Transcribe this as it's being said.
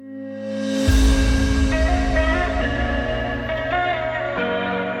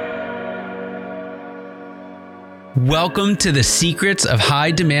Welcome to the Secrets of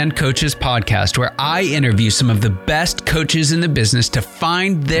High Demand Coaches podcast, where I interview some of the best coaches in the business to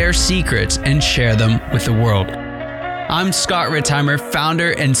find their secrets and share them with the world. I'm Scott Ritzheimer,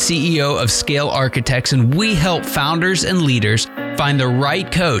 founder and CEO of Scale Architects, and we help founders and leaders find the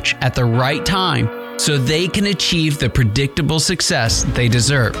right coach at the right time so they can achieve the predictable success they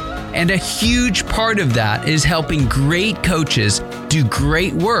deserve. And a huge part of that is helping great coaches do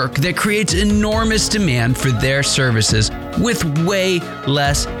great work that creates enormous demand for their services with way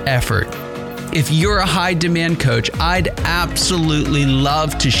less effort. If you're a high demand coach, I'd absolutely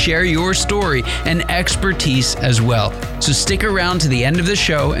love to share your story and expertise as well. So stick around to the end of the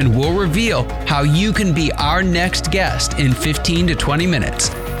show and we'll reveal how you can be our next guest in 15 to 20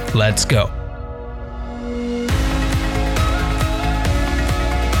 minutes. Let's go.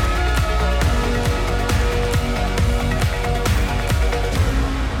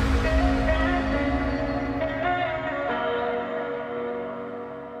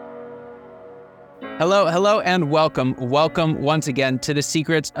 Hello, and welcome. Welcome once again to the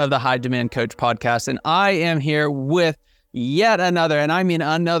Secrets of the High Demand Coach podcast. And I am here with yet another, and I mean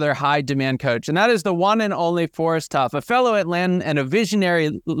another high demand coach. And that is the one and only Forrest Tuff, a fellow Atlantan and a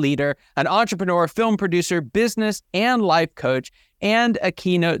visionary leader, an entrepreneur, film producer, business and life coach, and a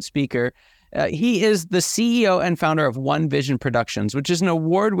keynote speaker. He is the CEO and founder of One Vision Productions, which is an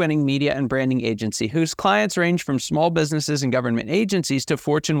award-winning media and branding agency whose clients range from small businesses and government agencies to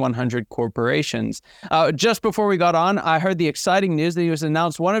Fortune 100 corporations. Just before we got on, I heard the exciting news that he was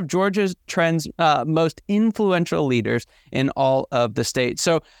announced one of Georgia's Trend's most influential leaders in all of the states.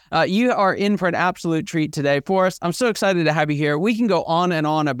 So you are in for an absolute treat today. Forrest, I'm so excited to have you here. We can go on and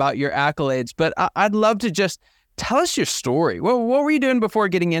on about your accolades, but I'd love to just tell us your story. What were you doing before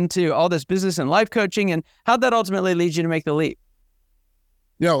getting into all this business and life coaching, and how'd that ultimately lead you to make the leap?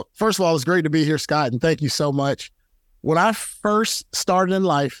 First of all, it's great to be here, Scott, and thank you so much. When I first started in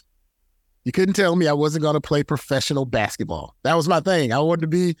life, you couldn't tell me I wasn't going to play professional basketball. That was my thing. I wanted to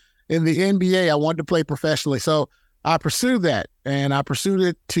be in the NBA. I wanted to play professionally. So I pursued that, and I pursued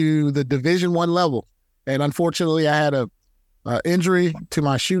it to the Division I level. And unfortunately, I had a injury to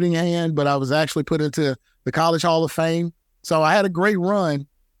my shooting hand, but I was actually put into the College Hall of Fame. So I had a great run.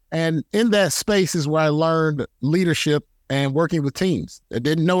 And in that space is where I learned leadership and working with teams. I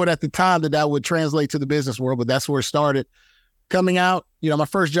didn't know it at the time that would translate to the business world, but that's where it started. Coming out, my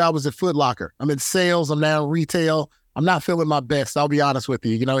first job was at Foot Locker. I'm in sales. I'm now in retail. I'm not feeling my best. I'll be honest with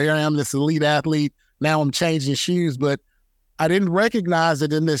you. Here I am, this elite athlete. Now I'm changing shoes, but I didn't recognize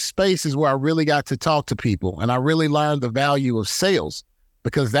that in this space is where I really got to talk to people. And I really learned the value of sales,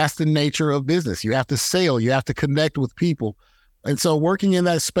 because that's the nature of business. You have to sell, you have to connect with people. And so working in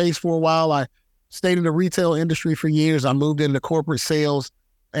that space for a while, I stayed in the retail industry for years. I moved into corporate sales.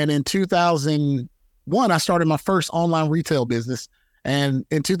 And in 2001, I started my first online retail business. And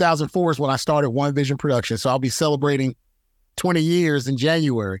in 2004 is when I started One Vision Productions. So I'll be celebrating 20 years in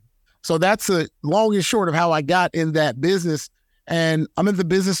January. So that's a long and short of how I got in that business. And I'm in the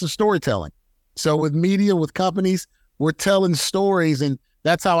business of storytelling. So with media, with companies, we're telling stories, and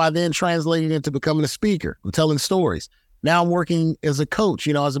that's how I then translated into becoming a speaker. I'm telling stories. Now I'm working as a coach,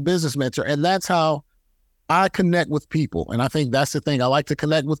 as a business mentor, and that's how I connect with people. And I think that's the thing. I like to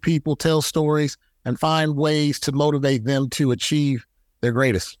connect with people, tell stories, and find ways to motivate them to achieve their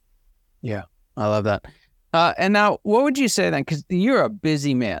greatest. Yeah, I love that. And now, what would you say then? Because you're a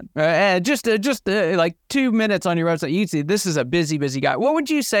busy man. Just like 2 minutes on your website, you see this is a busy guy. What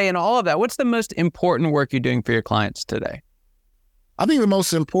would you say in all of that? What's the most important work you're doing for your clients today? I think the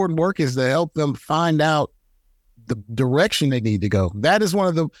most important work is to help them find out the direction they need to go. That is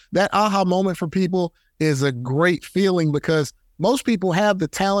that aha moment for people is a great feeling, because most people have the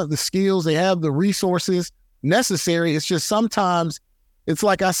talent, the skills, they have the resources necessary. It's just sometimes it's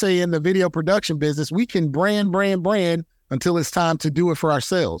like I say in the video production business, we can brand until it's time to do it for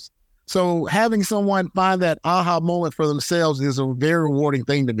ourselves. So having someone find that aha moment for themselves is a very rewarding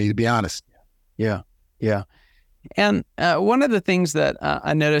thing to me, to be honest. Yeah. And one of the things that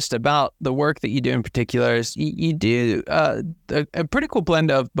I noticed about the work that you do in particular is you do a pretty cool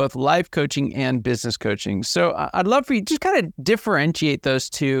blend of both life coaching and business coaching. So I'd love for you to just kind of differentiate those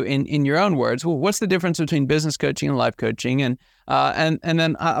two in your own words. Well, what's the difference between business coaching and life coaching? And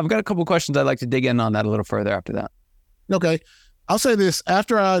then I've got a couple of questions I'd like to dig in on that a little further after that. Okay. I'll say this.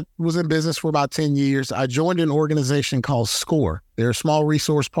 After I was in business for about 10 years, I joined an organization called SCORE. They're a small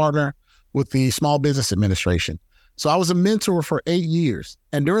resource partner with the Small Business Administration. So I was a mentor for 8 years.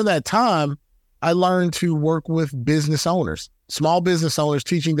 And during that time, I learned to work with business owners, small business owners,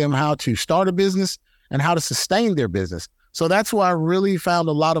 teaching them how to start a business and how to sustain their business. So that's where I really found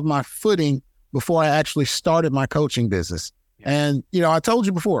a lot of my footing before I actually started my coaching business. And, I told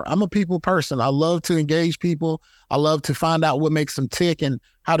you before, I'm a people person. I love to engage people. I love to find out what makes them tick and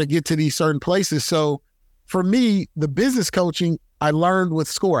how to get to these certain places. So for me, the business coaching, I learned with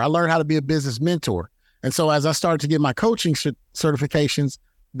SCORE. I learned how to be a business mentor. And so as I started to get my coaching certifications,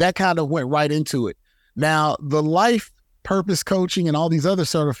 that kind of went right into it. Now, the life purpose coaching and all these other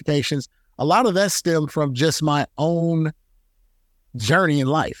certifications, a lot of that stemmed from just my own journey in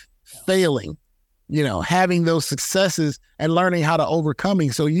life, failing, having those successes and learning how to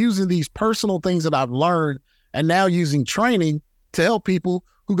overcoming. So using these personal things that I've learned and now using training to help people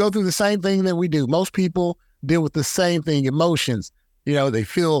who go through the same thing that we do. Most people deal with the same thing, emotions. They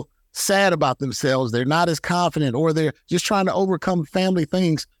feel sad about themselves. They're not as confident, or they're just trying to overcome family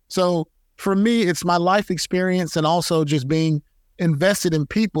things. So for me, it's my life experience and also just being invested in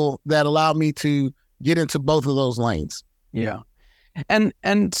people that allow me to get into both of those lanes. Yeah.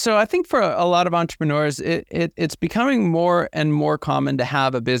 And so I think for a lot of entrepreneurs, it's becoming more and more common to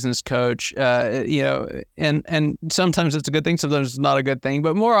have a business coach, and sometimes it's a good thing, sometimes it's not a good thing,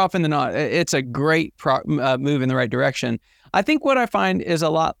 but more often than not, it's a great move in the right direction. I think what I find is a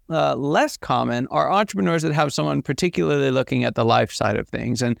lot less common are entrepreneurs that have someone particularly looking at the life side of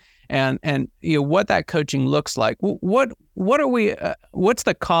things and what that coaching looks like. What's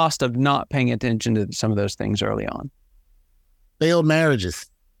the cost of not paying attention to some of those things early on? Failed marriages,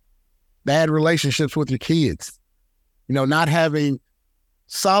 bad relationships with your kids, not having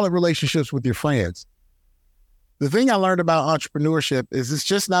solid relationships with your friends. The thing I learned about entrepreneurship is it's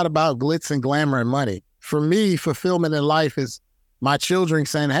just not about glitz and glamour and money. For me, fulfillment in life is my children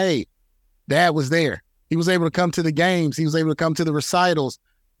saying, hey, dad was there. He was able to come to the games. He was able to come to the recitals.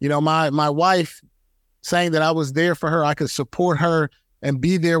 My wife saying that I was there for her. I could support her and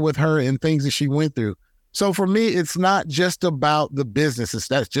be there with her in things that she went through. So for me, it's not just about the business.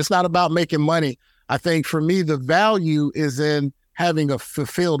 That's just not about making money. I think for me, the value is in having a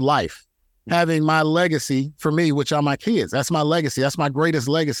fulfilled life, having my legacy for me, which are my kids. That's my legacy. That's my greatest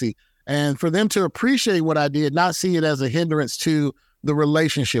legacy. And for them to appreciate what I did, not see it as a hindrance to the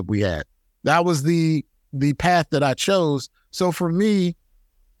relationship we had. That was the path that I chose. So for me,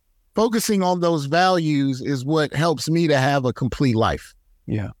 focusing on those values is what helps me to have a complete life.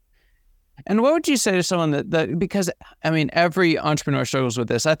 Yeah. And what would you say to someone that because, every entrepreneur struggles with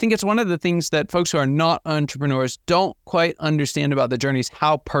this. I think it's one of the things that folks who are not entrepreneurs don't quite understand about the journey is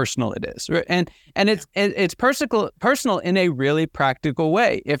how personal it is. And it's personal in a really practical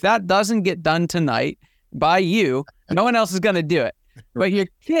way. If that doesn't get done tonight by you, no one else is going to do it. But your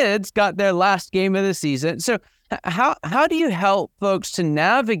kids got their last game of the season. So how do you help folks to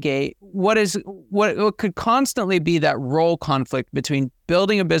navigate what could constantly be that role conflict between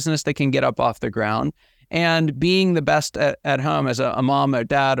building a business that can get up off the ground and being the best at home as a mom or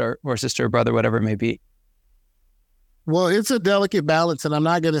dad or sister or brother, whatever it may be? Well, it's a delicate balance, and I'm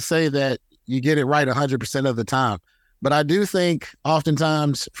not going to say that you get it right 100% of the time. But I do think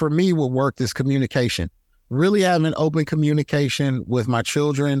oftentimes for me what worked is communication. Really having open communication with my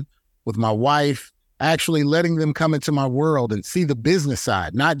children, with my wife, actually letting them come into my world and see the business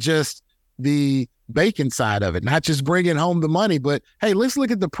side, not just the bacon side of it, not just bringing home the money, but hey, let's look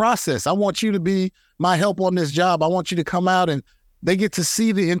at the process. I want you to be my help on this job. I want you to come out and they get to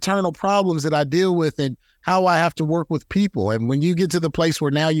see the internal problems that I deal with and how I have to work with people. And when you get to the place where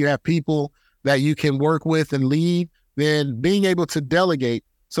now you have people that you can work with and lead, then being able to delegate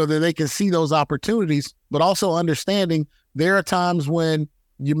so that they can see those opportunities, but also understanding there are times when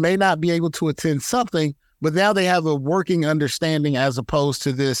you may not be able to attend something, but now they have a working understanding as opposed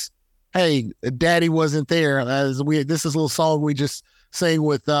to this, hey, daddy wasn't there. This is a little song we just sang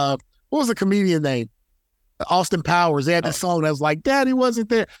with, what was the comedian name? Austin Powers. They had this song that was like, daddy wasn't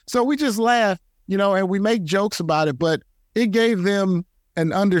there. So we just laugh, and we make jokes about it, but it gave them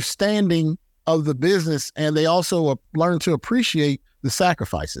an understanding of the business, and they also learned to appreciate the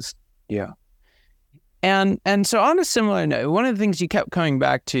sacrifices. Yeah. And so on a similar note, one of the things you kept coming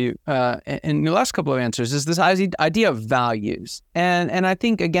back to in your last couple of answers is this idea of values. And I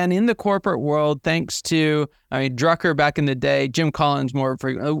think, again, in the corporate world, thanks to, Drucker back in the day, Jim Collins more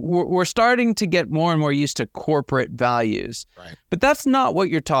frequently, we're starting to get more and more used to corporate values. Right. But that's not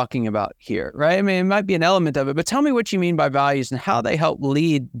what you're talking about here, right? It might be an element of it, but tell me what you mean by values and how they help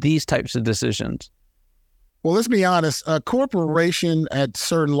lead these types of decisions. Well, let's be honest. A corporation at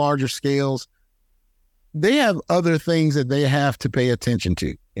certain larger scales, they have other things that they have to pay attention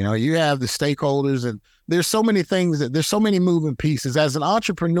to. You have the stakeholders, and there's so many things there's so many moving pieces. As an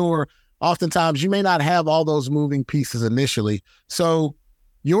entrepreneur, oftentimes you may not have all those moving pieces initially. So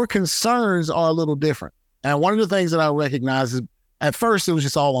your concerns are a little different. And one of the things that I recognize is at first it was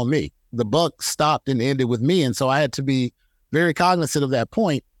just all on me. the buck stopped and ended with me. And so I had to be very cognizant of that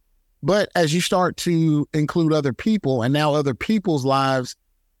point. But as you start to include other people, and now other people's lives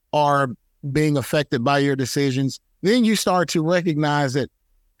are being affected by your decisions, then you start to recognize that,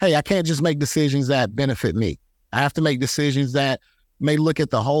 hey, I can't just make decisions that benefit me. I have to make decisions that may look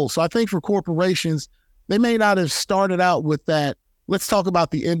at the whole. So I think for corporations, they may not have started out with that. Let's talk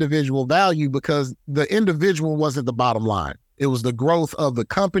about the individual value, because the individual wasn't the bottom line. It was the growth of the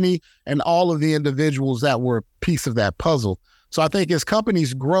company and all of the individuals that were a piece of that puzzle. So I think as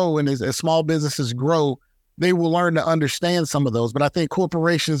companies grow and as small businesses grow, they will learn to understand some of those. But I think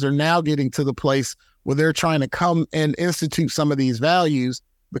corporations are now getting to the place where they're trying to come and institute some of these values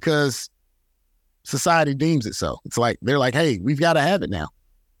because society deems it so. It's like, they're like, hey, we've got to have it now.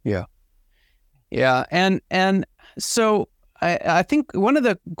 Yeah. Yeah. And so I think one of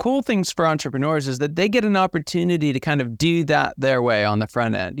the cool things for entrepreneurs is that they get an opportunity to kind of do that their way on the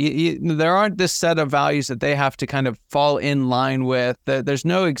front end. There aren't this set of values that they have to kind of fall in line with. There's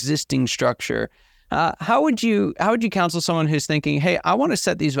no existing structure. How would you counsel someone who's thinking, hey, I want to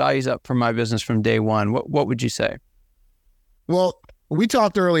set these values up for my business from day one? What would you say? Well, we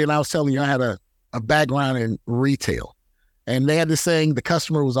talked earlier, and I was telling you I had a background in retail, and they had this saying, the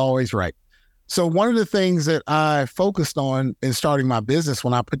customer was always right. So one of the things that I focused on in starting my business,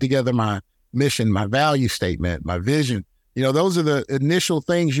 when I put together my mission, my value statement, my vision, those are the initial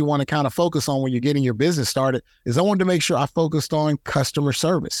things you want to kind of focus on when you're getting your business started, is I wanted to make sure I focused on customer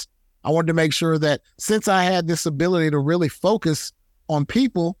service. I wanted to make sure that since I had this ability to really focus on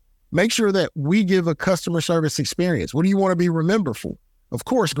people, make sure that we give a customer service experience. What do you want to be remembered for? Of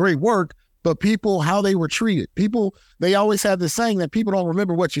course, great work, but people, how they were treated. People, they always have this saying that people don't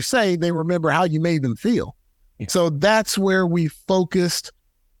remember what you say, they remember how you made them feel. Yeah. So that's where we focused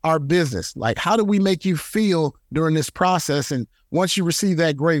our business. Like, how do we make you feel during this process? And once you receive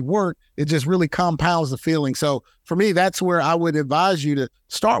that great work, it just really compounds the feeling. So for me, that's where I would advise you to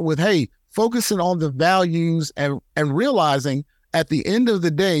start with, hey, focusing on the values and realizing at the end of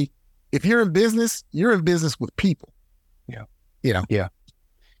the day, if you're in business with people. Yeah. Yeah.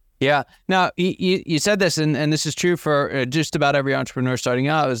 Yeah. Now, you said this, and this is true for just about every entrepreneur starting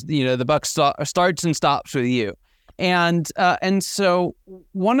out, is, the buck starts and stops with you. And so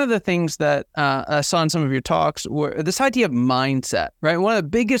one of the things that I saw in some of your talks were this idea of mindset, right? One of the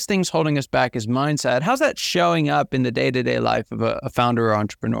biggest things holding us back is mindset. How's that showing up in the day-to-day life of a founder or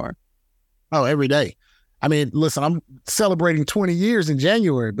entrepreneur? Oh, every day. I mean, listen, I'm celebrating 20 years in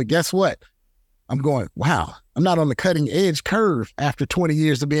January, but guess what? I'm going, wow, I'm not on the cutting edge curve after 20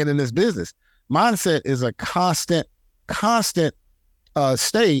 years of being in this business. Mindset is a constant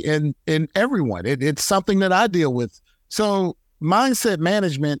stay in everyone. It's something that I deal with. So mindset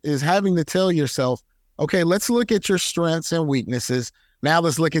management is having to tell yourself, okay, let's look at your strengths and weaknesses. Now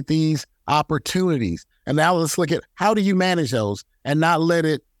let's look at these opportunities. And now let's look at how do you manage those and not let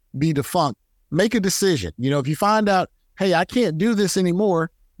it be defunct. Make a decision. If you find out, hey, I can't do this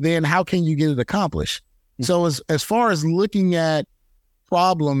anymore, then how can you get it accomplished? Mm-hmm. So as far as looking at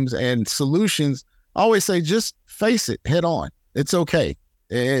problems and solutions, I always say, just face it head on. It's okay.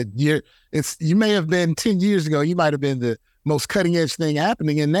 You may have been 10 years ago, you might have been the most cutting edge thing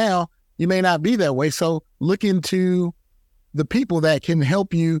happening, and now you may not be that way. So look into the people that can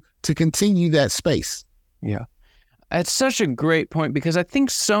help you to continue that space. Yeah. It's such a great point, because I think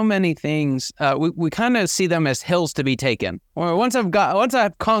so many things, we kind of see them as hills to be taken. Or once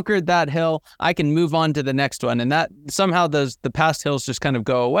I've conquered that hill, I can move on to the next one. And that somehow the past hills just kind of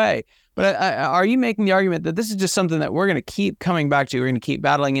go away. But are you making the argument that this is just something that we're going to keep coming back to? We're going to keep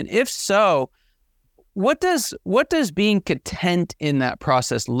battling. And if so, what does being content in that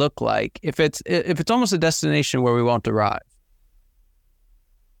process look like if it's almost a destination where we won't arrive?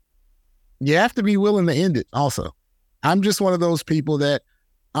 You have to be willing to end it also. I'm just one of those people that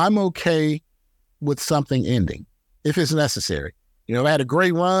I'm okay with something ending if it's necessary. I had a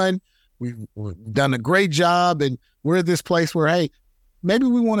great run. We've done a great job, and we're at this place where, hey, maybe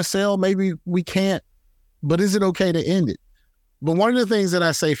we want to sell, maybe we can't, but is it okay to end it? But one of the things that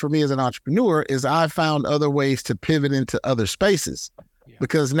I say for me as an entrepreneur is I found other ways to pivot into other spaces,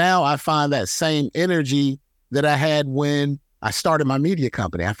 because now I find that same energy that I had when I started my media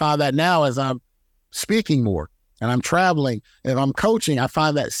company. I find that now as I'm speaking more and I'm traveling and I'm coaching, I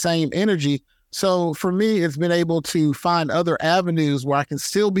find that same energy. So for me, it's been able to find other avenues where I can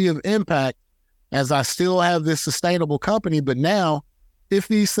still be of impact as I still have this sustainable company. But now, if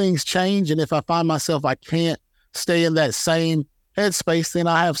these things change and if I find myself I can't stay in that same headspace, then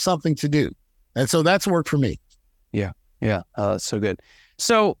I have something to do. And so that's worked for me. Yeah. Yeah. That's so good.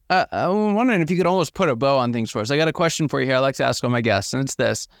 So I'm wondering if you could almost put a bow on things for us. I got a question for you here. I like to ask all my guests, and it's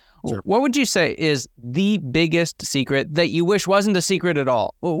this. Sure. What would you say is the biggest secret that you wish wasn't a secret at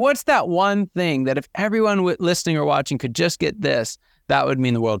all? What's that one thing that if everyone listening or watching could just get this, that would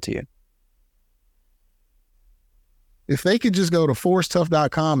mean the world to you? If they could just go to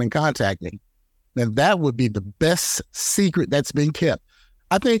forresttuff.com and contact me, then that would be the best secret that's been kept.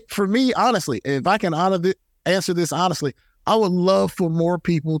 I think for me, honestly, if I can answer this honestly, I would love for more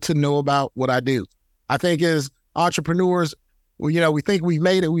people to know about what I do. I think as entrepreneurs, we think we've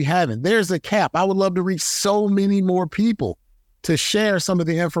made it, we haven't. There's a cap. I would love to reach so many more people to share some of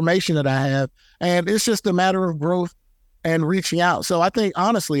the information that I have. And it's just a matter of growth and reaching out. So I think,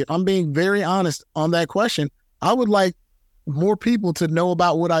 honestly, if I'm being very honest on that question, I would like more people to know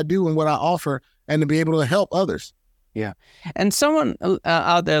about what I do and what I offer and to be able to help others. Yeah. And someone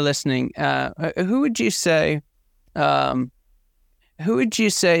out there listening, who would you say that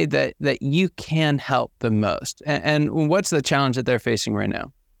you can help the most? And what's the challenge that they're facing right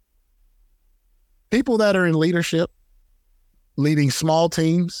now? People that are in leadership, leading small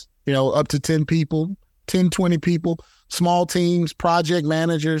teams, up to 10 people, 10, 20 people, small teams, project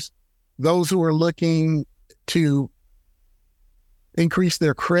managers, those who are looking to increase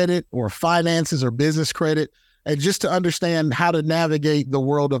their credit or finances or business credit, and just to understand how to navigate the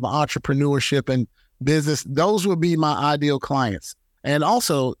world of entrepreneurship and business. Those would be my ideal clients. And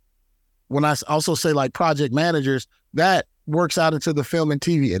also, when I also say like project managers, that works out into the film and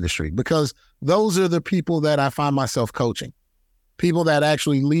TV industry, because those are the people that I find myself coaching. People that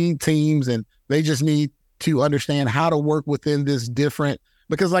actually lead teams, and they just need to understand how to work within this different,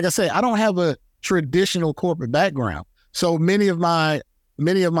 because like I say, I don't have a traditional corporate background. So many of my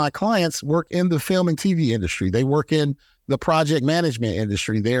clients work in the film and TV industry. They work in the project management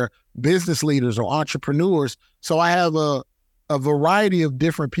industry. They're business leaders or entrepreneurs. So I have a variety of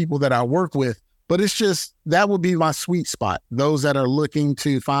different people that I work with, but it's just, that would be my sweet spot. Those that are looking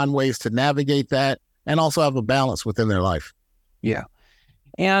to find ways to navigate that and also have a balance within their life. Yeah.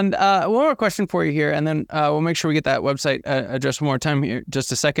 And one more question for you here, and then we'll make sure we get that website address one more time here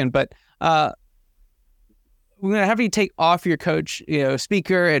just a second. But we're going to have you take off your coach,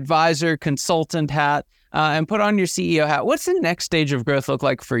 speaker, advisor, consultant hat, and put on your CEO hat. What's the next stage of growth look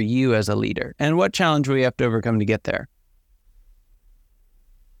like for you as a leader? And what challenge will you have to overcome to get there?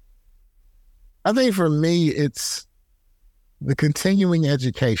 I think for me, it's the continuing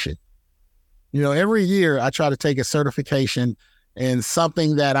education. Every year I try to take a certification in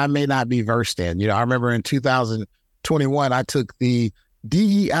something that I may not be versed in. I remember in 2021, I took the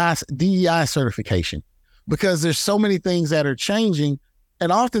DEI certification, because there's so many things that are changing.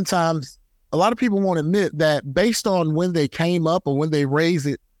 And oftentimes, a lot of people won't admit that based on when they came up or when they raised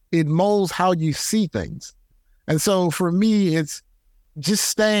it, it molds how you see things. And so for me, it's just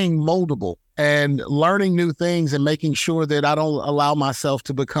staying moldable and learning new things and making sure that I don't allow myself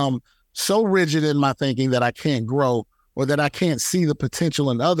to become so rigid in my thinking that I can't grow or that I can't see the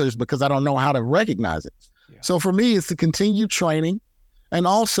potential in others because I don't know how to recognize it. Yeah. So for me, it's to continue training and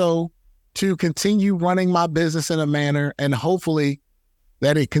also to continue running my business in a manner, and hopefully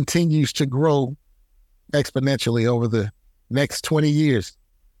that it continues to grow exponentially over the next 20 years.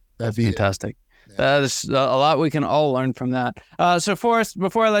 That's fantastic. Yeah. There's a lot we can all learn from that. So Forrest,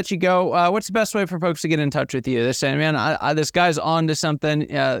 before I let you go, what's the best way for folks to get in touch with you? They're saying, man, this guy's on to something.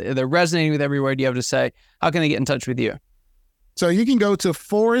 They're resonating with every word you have to say. How can they get in touch with you? So you can go to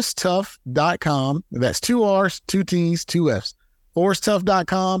forresttuff.com. That's 2 R's, 2 T's, 2 F's.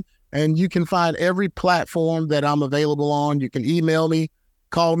 forresttuff.com. And you can find every platform that I'm available on. You can email me,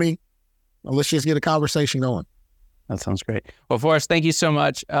 call me, and let's just get a conversation going. That sounds great. Well, Forrest, thank you so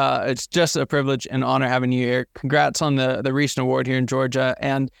much. It's just a privilege and honor having you here. Congrats on the recent award here in Georgia.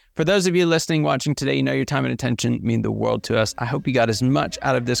 And for those of you listening, watching today, your time and attention mean the world to us. I hope you got as much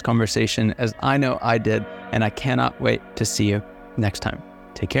out of this conversation as I know I did. And I cannot wait to see you next time.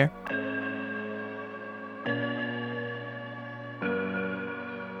 Take care.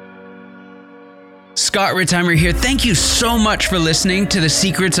 Scott Ritzheimer here. Thank you so much for listening to the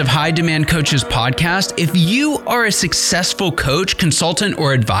Secrets of High Demand Coaches podcast. If you are a successful coach, consultant,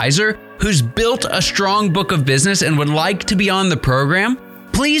 or advisor who's built a strong book of business and would like to be on the program,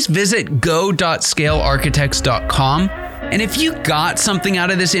 please visit go.scalearchitects.com. And if you got something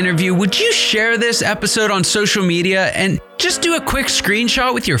out of this interview, would you share this episode on social media and just do a quick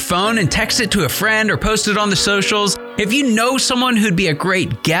screenshot with your phone and text it to a friend or post it on the socials? If you know someone who'd be a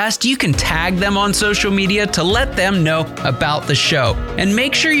great guest, you can tag them on social media to let them know about the show. And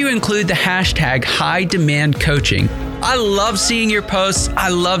make sure you include the hashtag High Demand Coaching. I love seeing your posts. I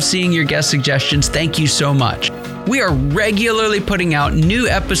love seeing your guest suggestions. Thank you so much. We are regularly putting out new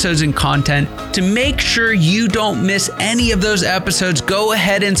episodes and content. To make sure you don't miss any of those episodes, go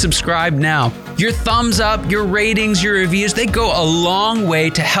ahead and subscribe now. Your thumbs up, your ratings, your reviews, they go a long way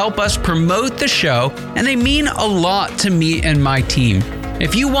to help us promote the show, and they mean a lot to me and my team.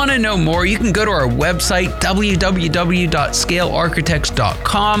 If you want to know more, you can go to our website,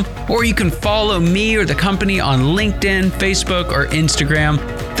 www.scalearchitects.com, or you can follow me or the company on LinkedIn, Facebook, or Instagram.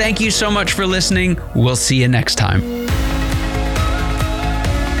 Thank you so much for listening. We'll see you next time.